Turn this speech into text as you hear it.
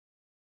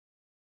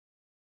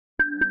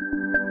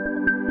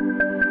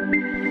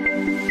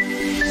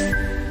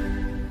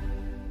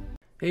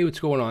Hey,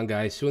 what's going on,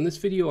 guys? So in this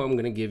video, I'm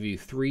going to give you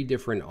three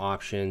different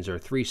options or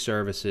three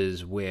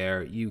services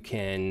where you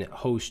can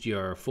host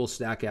your full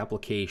stack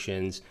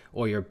applications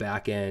or your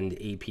backend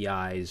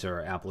APIs or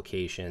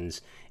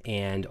applications.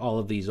 And all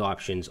of these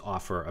options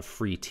offer a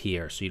free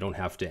tier, so you don't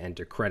have to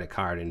enter credit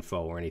card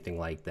info or anything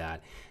like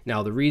that.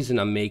 Now, the reason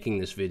I'm making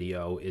this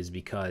video is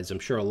because I'm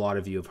sure a lot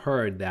of you have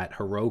heard that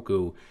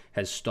Heroku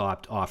has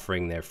stopped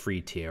offering their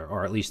free tier,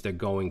 or at least they're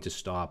going to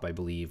stop, I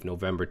believe,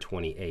 November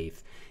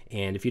 28th.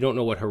 And if you don't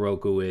know what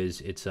Heroku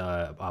is, it's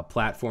a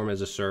platform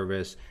as a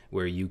service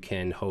where you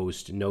can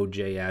host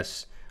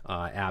Node.js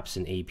apps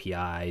and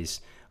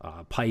APIs,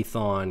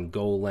 Python,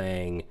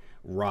 Golang,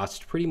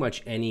 Rust, pretty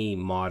much any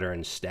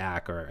modern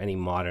stack or any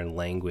modern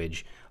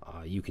language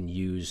you can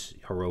use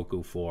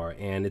Heroku for.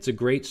 And it's a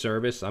great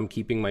service. I'm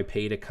keeping my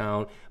paid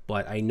account,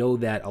 but I know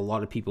that a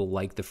lot of people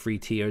like the free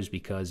tiers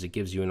because it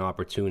gives you an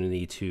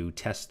opportunity to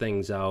test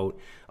things out.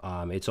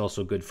 It's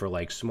also good for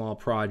like small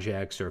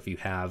projects, or if you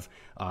have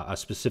a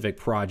specific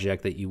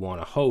project that you want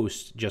to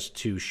host just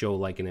to show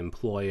like an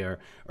employer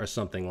or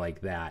something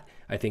like that.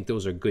 I think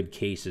those are good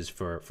cases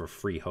for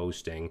free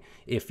hosting.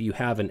 If you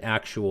have an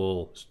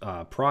actual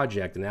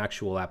project, an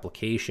actual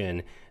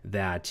application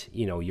that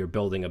you're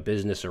building a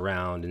business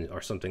around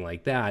or something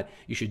like that,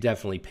 you should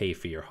definitely pay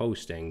for your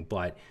hosting.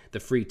 But the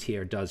free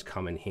tier does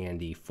come in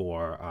handy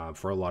for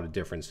a lot of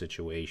different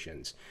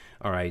situations.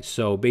 All right,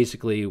 so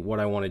basically what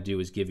I want to do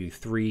is give you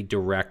three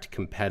direct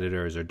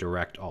competitors or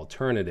direct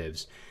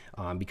alternatives.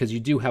 Because you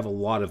do have a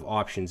lot of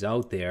options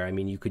out there. I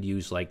mean, you could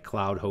use like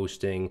cloud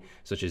hosting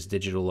such as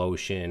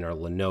DigitalOcean or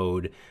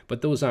Linode,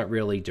 but those aren't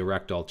really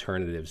direct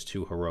alternatives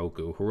to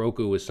Heroku.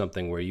 Heroku is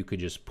something where you could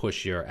just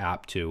push your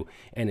app to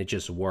and it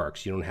just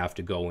works. You don't have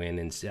to go in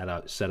and set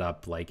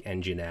up like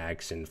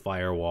Nginx and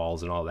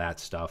firewalls and all that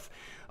stuff.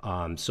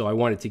 So I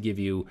wanted to give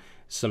you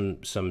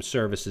some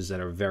services that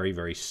are very,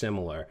 very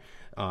similar.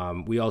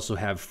 We also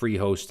have free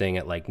hosting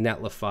at like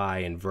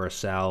Netlify and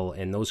Vercel,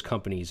 and those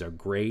companies are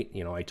great.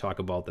 I talk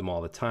about them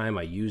all the time.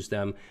 I use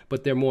them,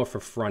 but they're more for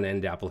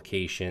front-end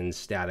applications,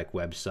 static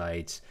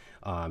websites,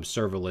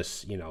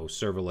 serverless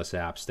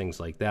apps, things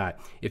like that.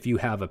 If you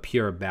have a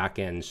pure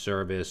back-end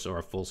service or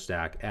a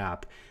full-stack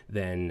app,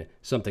 then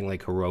something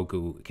like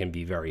Heroku can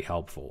be very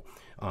helpful.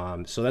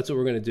 So that's what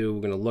we're going to do. We're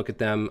going to look at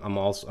them. I'm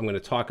going to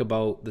talk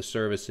about the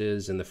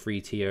services and the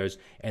free tiers,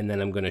 and then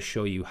I'm going to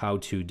show you how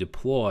to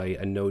deploy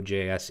a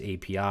Node.js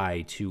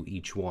API to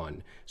each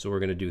one. So we're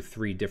going to do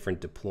three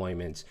different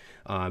deployments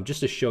just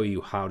to show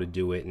you how to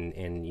do it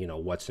and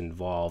what's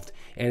involved.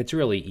 And it's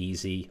really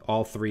easy.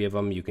 All three of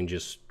them, you can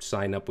just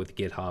sign up with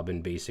Github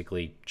and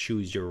basically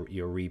choose your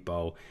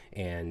repo,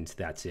 and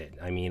that's it.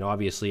 I mean,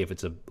 obviously, if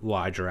it's a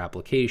larger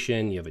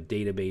application, you have a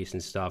database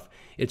and stuff,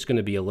 it's going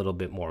to be a little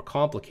bit more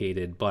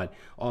complicated, but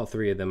all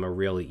three of them are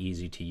really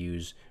easy to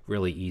use,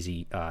 really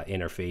easy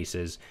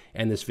interfaces.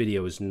 And this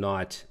video is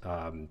not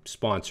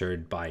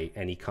sponsored by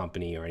any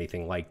company or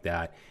anything like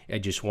that. I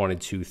just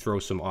wanted to throw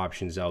some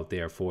options out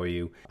there for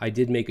you. I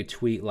did make a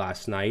tweet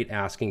last night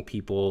asking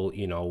people,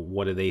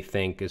 what do they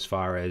think as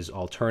far as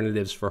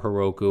alternatives for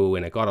Heroku,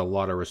 and it got a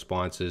lot of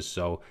responses,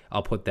 so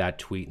I'll put that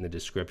tweet in the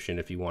description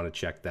if you want to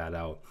check that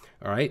out.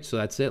 All right, so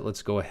that's it.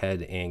 Let's go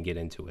ahead and get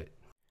into it.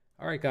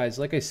 All right, guys,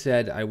 like I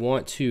said, I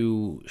want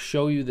to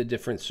show you the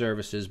different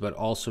services, but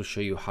also show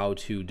you how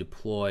to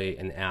deploy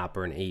an app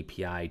or an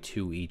API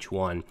to each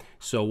one.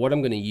 So what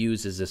I'm going to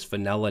use is this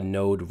vanilla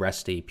Node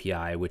REST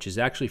API, which is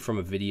actually from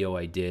a video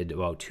I did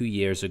about 2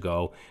 years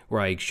ago,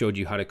 where I showed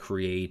you how to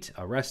create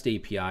a REST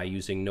API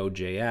using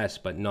Node.js,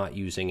 but not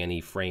using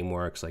any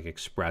frameworks like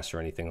Express or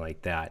anything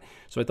like that.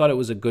 So I thought it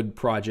was a good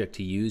project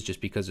to use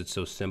just because it's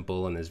so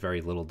simple and there's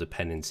very little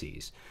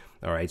dependencies.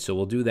 All right, so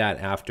we'll do that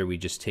after we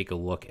just take a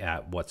look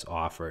at what's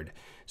offered.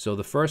 So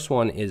the first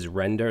one is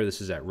Render.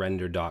 This is at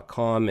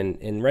render.com,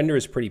 and Render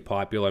is pretty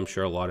popular. I'm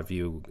sure a lot of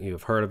you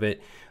have heard of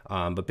it,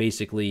 but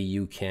basically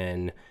you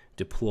can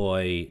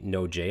deploy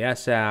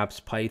Node.js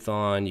apps,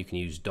 Python, you can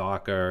use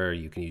Docker,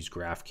 you can use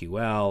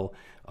GraphQL,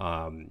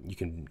 you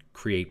can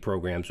create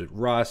programs with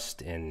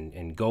Rust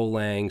and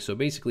Golang. So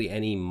basically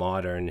any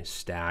modern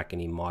stack,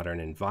 any modern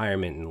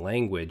environment and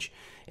language.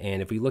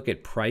 And if we look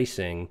at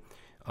pricing,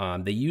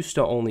 they used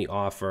to only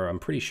offer, I'm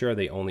pretty sure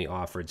they only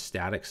offered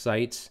static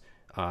sites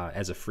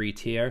as a free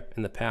tier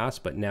in the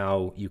past, but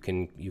now you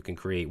can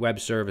create web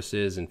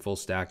services and full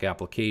stack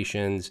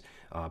applications,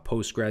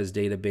 Postgres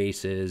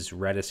databases,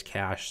 Redis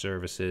cache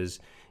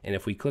services. And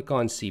if we click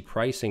on see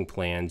pricing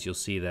plans, you'll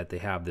see that they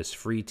have this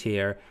free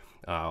tier,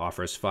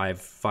 offers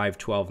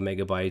 512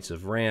 megabytes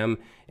of RAM.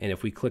 And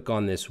if we click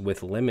on this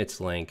with limits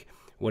link,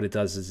 what it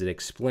does is it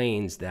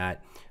explains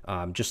that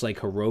just like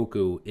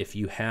Heroku, if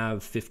you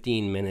have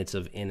 15 minutes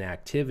of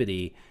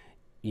inactivity,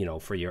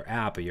 for your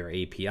app or your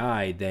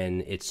API,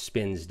 then it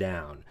spins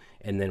down.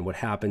 And then what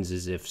happens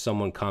is if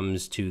someone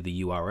comes to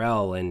the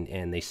URL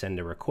and they send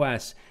a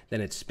request,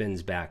 then it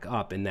spins back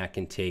up, and that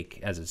can take,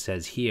 as it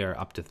says here,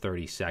 up to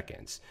 30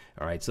 seconds.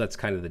 All right, so that's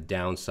kind of the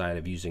downside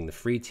of using the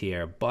free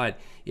tier. But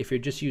if you're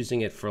just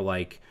using it for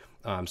like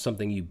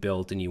something you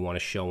built and you want to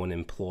show an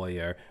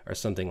employer or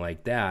something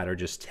like that, or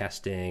just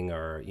testing,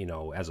 or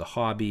as a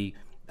hobby,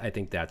 I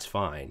think that's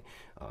fine.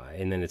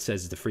 And then it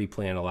says the free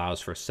plan allows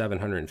for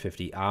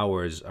 750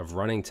 hours of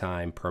running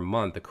time per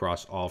month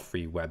across all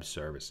free web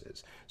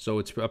services. So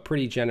it's a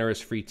pretty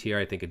generous free tier.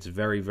 I think it's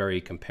very, very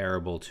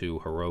comparable to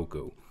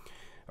Heroku.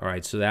 All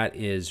right, so that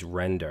is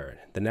Render.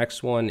 The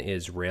next one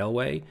is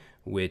Railway,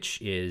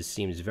 which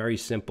seems very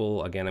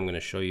simple. Again, I'm going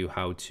to show you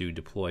how to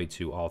deploy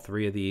to all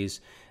three of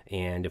these.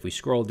 And if we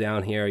scroll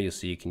down here, you'll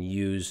see you can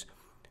use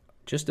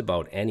just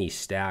about any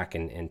stack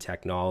and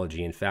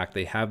technology. In fact,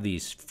 they have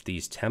these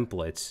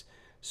templates.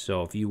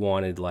 So if you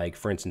wanted, like,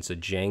 for instance, a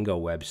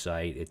Django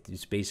website,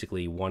 it's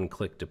basically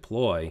one-click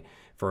deploy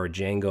for a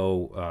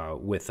Django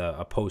with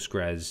a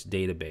Postgres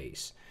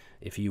database.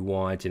 If you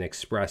want an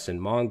Express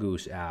and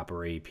Mongoose app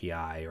or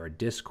API, or a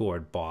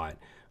Discord bot,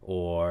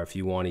 or if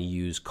you want to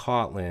use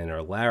Kotlin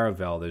or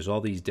Laravel, there's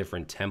all these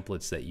different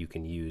templates that you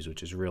can use,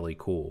 which is really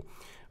cool.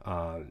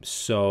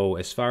 So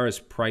as far as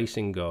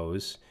pricing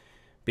goes,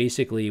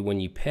 basically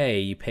when you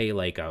pay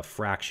like a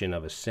fraction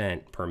of a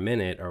cent per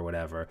minute or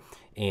whatever,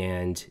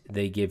 and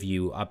they give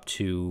you up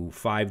to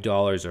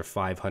 $5 or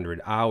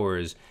 500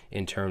 hours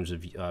in terms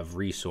of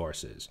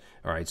resources.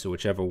 All right, so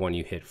whichever one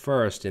you hit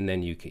first, and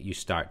then you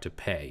start to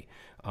pay.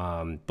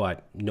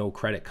 But no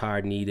credit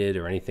card needed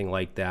or anything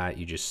like that.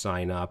 You just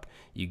sign up.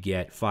 You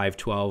get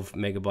 512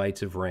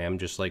 megabytes of RAM,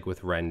 just like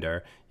with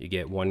Render. You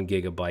get 1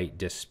 gigabyte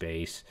disk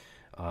space,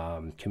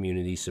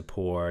 community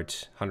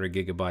support, 100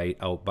 gigabyte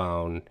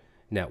outbound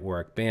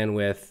network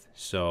bandwidth.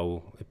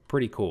 So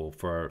pretty cool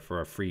for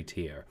a free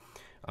tier.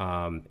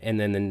 And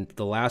then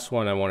the last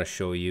one I want to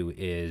show you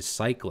is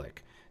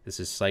Cyclic. This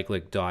is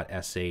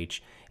cyclic.sh,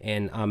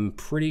 and I'm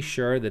pretty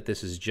sure that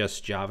this is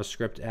just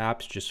JavaScript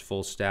apps, just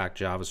full stack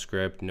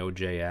JavaScript,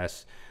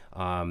 Node.js,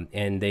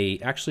 and they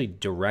actually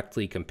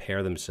directly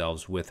compare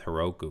themselves with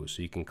Heroku.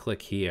 So you can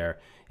click here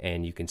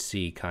and you can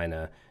see kind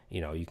of,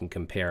 you can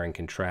compare and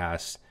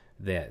contrast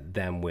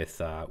them with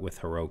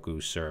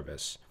Heroku's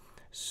service.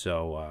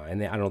 So,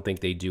 and I don't think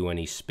they do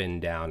any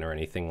spin down or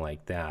anything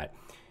like that.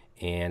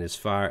 And as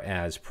far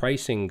as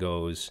pricing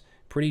goes,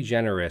 pretty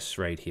generous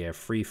right here,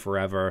 free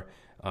forever.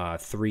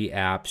 3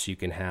 apps, you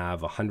can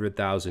have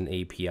 100,000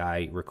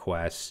 API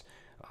requests,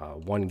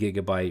 1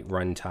 gigabyte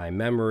runtime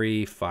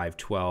memory,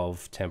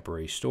 512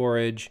 temporary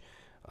storage.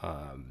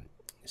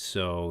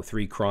 So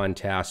 3 cron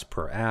tasks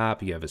per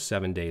app. You have a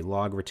 7-day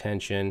log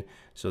retention.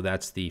 So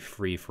that's the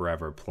free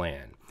forever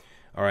plan.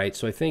 All right,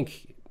 so I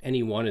think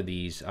any one of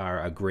these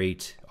are a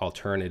great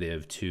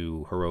alternative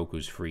to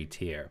Heroku's free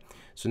tier.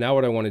 So now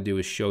what I want to do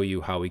is show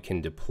you how we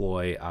can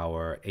deploy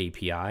our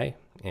API,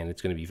 and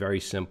it's going to be very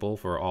simple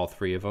for all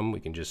 3 of them. We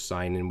can just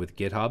sign in with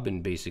GitHub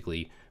and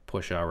basically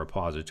push our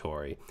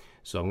repository.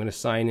 So I'm going to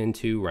sign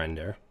into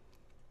Render.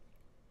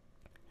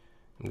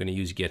 I'm going to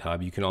use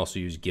GitHub. You can also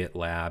use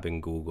GitLab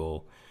and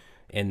Google.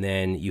 And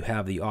then you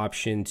have the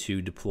option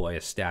to deploy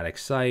a static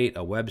site,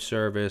 a web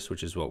service,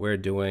 which is what we're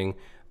doing.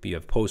 You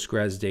have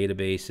Postgres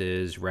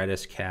databases,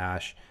 Redis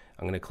cache.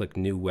 I'm going to click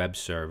New Web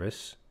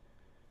Service,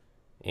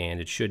 and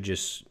it should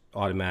just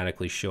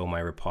automatically show my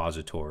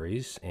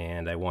repositories.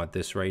 And I want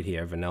this right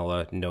here,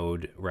 Vanilla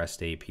Node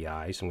REST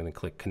API. So I'm going to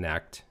click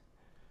Connect,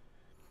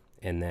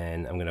 and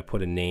then I'm going to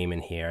put a name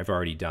in here. I've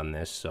already done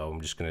this, so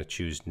I'm just going to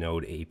choose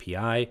Node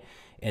API.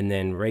 And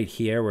then right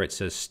here where it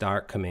says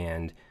Start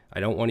Command, I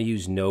don't want to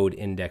use Node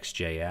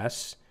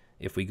index.js.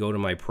 If we go to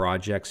my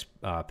projects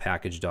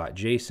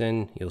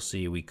package.json, you'll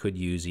see we could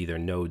use either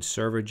Node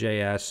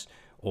server.js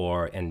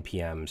or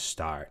npm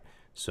start.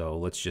 So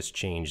let's just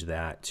change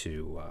that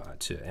to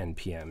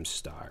npm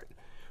start.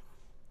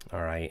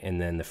 All right,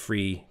 and then the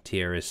free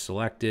tier is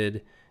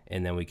selected,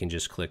 and then we can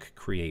just click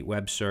Create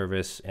Web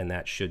Service, and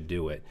that should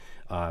do it.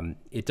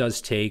 It does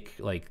take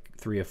like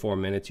 3 or 4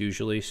 minutes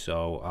usually,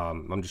 so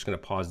I'm just going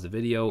to pause the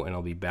video, and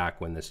I'll be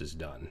back when this is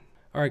done.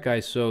 All right,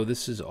 guys, so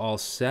this is all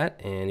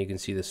set, and you can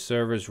see the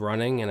server's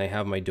running, and I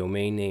have my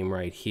domain name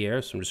right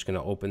here. So I'm just going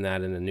to open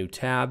that in a new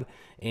tab.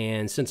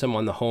 And since I'm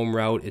on the home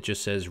route, it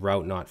just says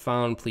route not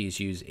found. Please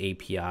use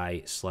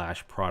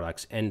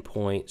API/products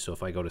endpoint. So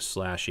if I go to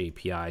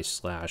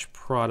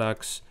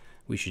 /API/products,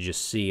 we should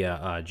just see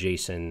a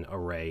JSON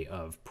array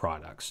of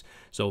products.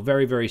 So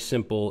very, very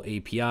simple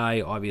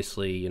API.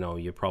 Obviously,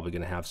 you're probably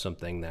going to have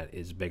something that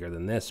is bigger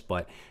than this,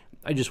 but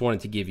I just wanted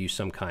to give you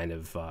some kind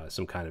of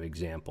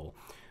example.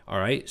 All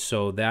right,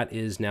 so that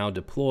is now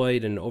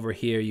deployed, and over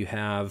here you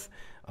have,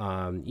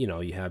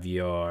 you have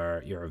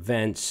your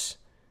events.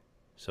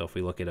 So if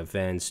we look at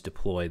events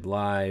deployed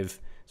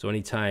live, so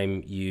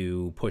anytime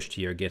you push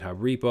to your GitHub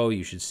repo,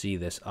 you should see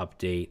this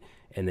update,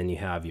 and then you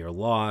have your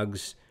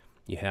logs,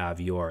 you have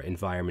your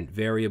environment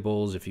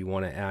variables if you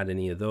want to add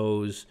any of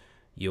those,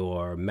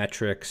 your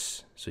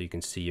metrics, so you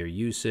can see your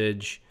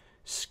usage,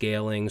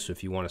 scaling, so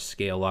if you want to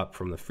scale up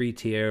from the free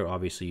tier,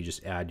 obviously you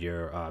just add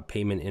your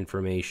payment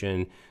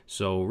information.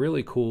 So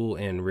really cool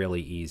and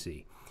really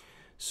easy.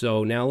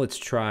 So now let's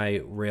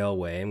try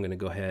Railway. I'm going to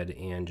go ahead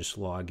and just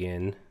log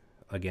in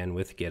again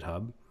with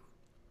GitHub.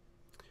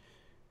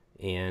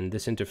 And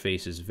this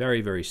interface is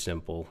very, very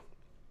simple.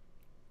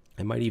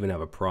 I might even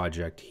have a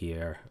project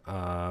here.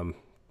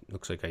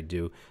 Looks like I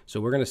do.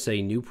 So we're going to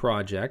say new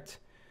project,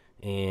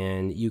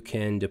 and you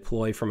can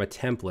deploy from a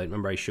template.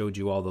 Remember, I showed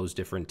you all those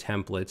different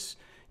templates.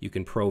 You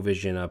can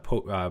provision a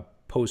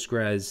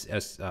Postgres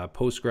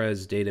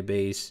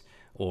database,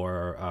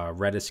 or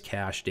Redis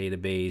cache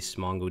database,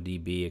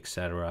 MongoDB,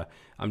 etc.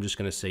 I'm just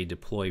going to say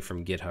deploy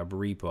from GitHub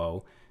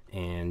repo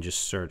and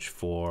just search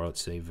for,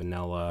 let's say,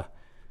 vanilla,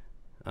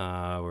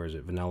 where is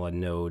it? Vanilla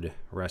Node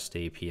REST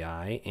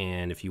API.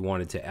 And if you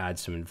wanted to add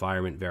some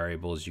environment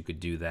variables, you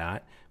could do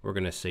that. We're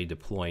going to say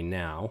deploy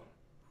now.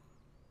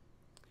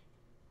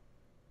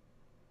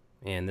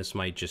 And this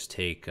might just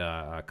take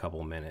a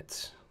couple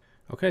minutes.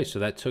 Okay, so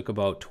that took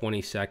about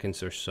 20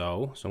 seconds or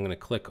so. So I'm going to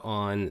click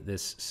on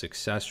this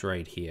success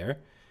right here.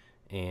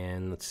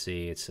 And let's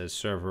see, it says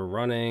server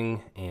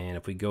running. And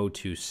if we go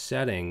to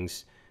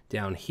settings,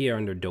 down here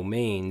under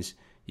domains,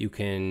 you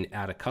can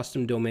add a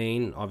custom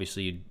domain.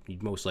 Obviously,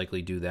 you'd most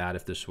likely do that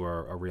if this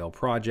were a real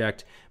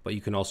project, but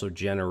you can also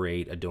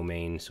generate a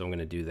domain. So I'm going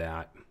to do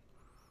that.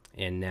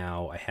 And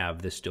now I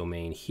have this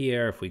domain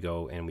here. If we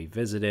go and we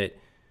visit it,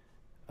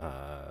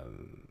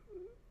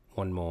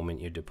 one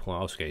moment, you're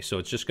deploying. Okay, so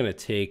it's just going to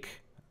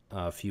take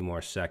a few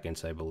more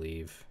seconds, I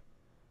believe.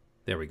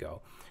 There we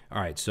go. All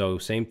right, so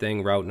same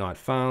thing, route not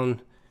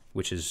found,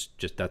 which is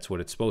just, that's what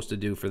it's supposed to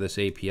do for this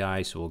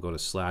API. So we'll go to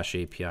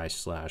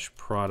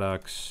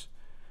 /API/products,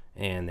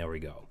 and there we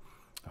go.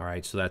 All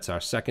right, so that's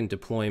our second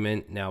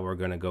deployment. Now we're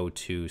going to go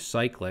to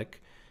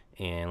Cyclic,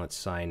 and let's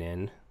sign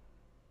in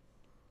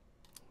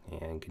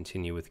and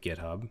continue with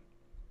GitHub.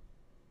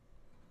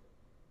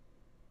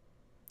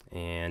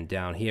 And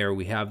down here,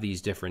 we have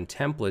these different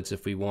templates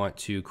if we want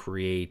to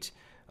create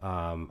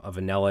a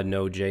vanilla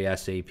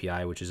Node.js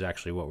API, which is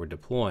actually what we're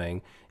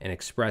deploying, an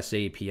Express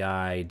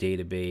API,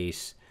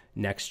 database,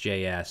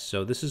 Next.js.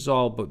 So this is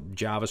all but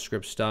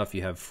JavaScript stuff.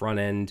 You have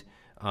front-end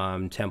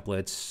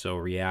templates, so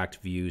React,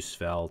 Vue,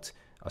 Svelte,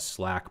 a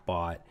Slack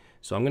bot.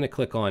 So I'm going to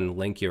click on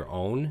link your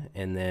own,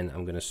 and then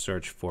I'm going to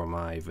search for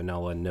my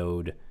vanilla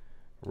Node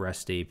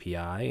REST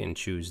API and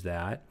choose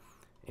that.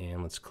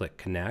 And let's click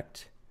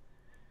connect.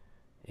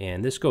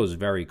 And this goes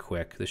very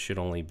quick. This should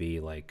only be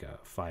like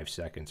 5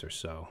 seconds or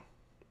so.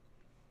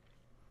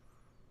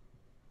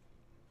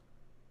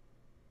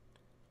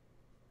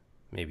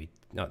 Maybe,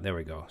 no, there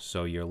we go.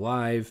 So you're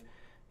live,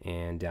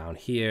 and down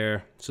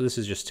here, so this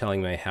is just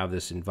telling me I have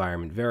this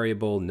environment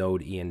variable,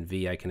 node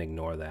env. I can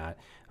ignore that.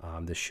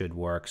 This should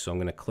work. So I'm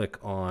going to click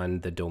on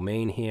the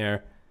domain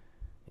here,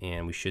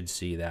 and we should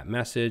see that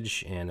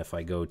message. And if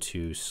I go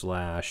to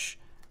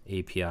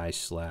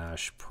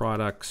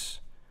 /API/products,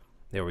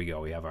 there we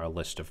go. We have our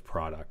list of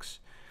products.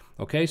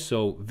 Okay,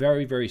 so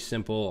very, very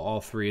simple.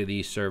 All three of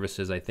these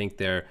services, I think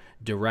they're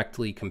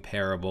directly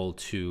comparable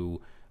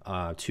to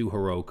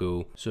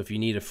Heroku. So if you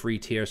need a free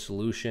tier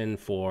solution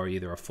for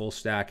either a full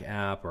stack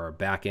app or a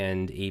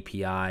backend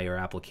API or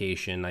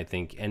application, I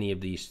think any of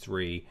these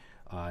three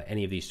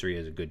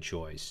is a good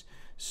choice.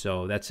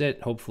 So that's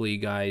it. Hopefully you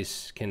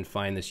guys can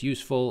find this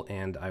useful,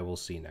 and I will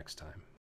see you next time.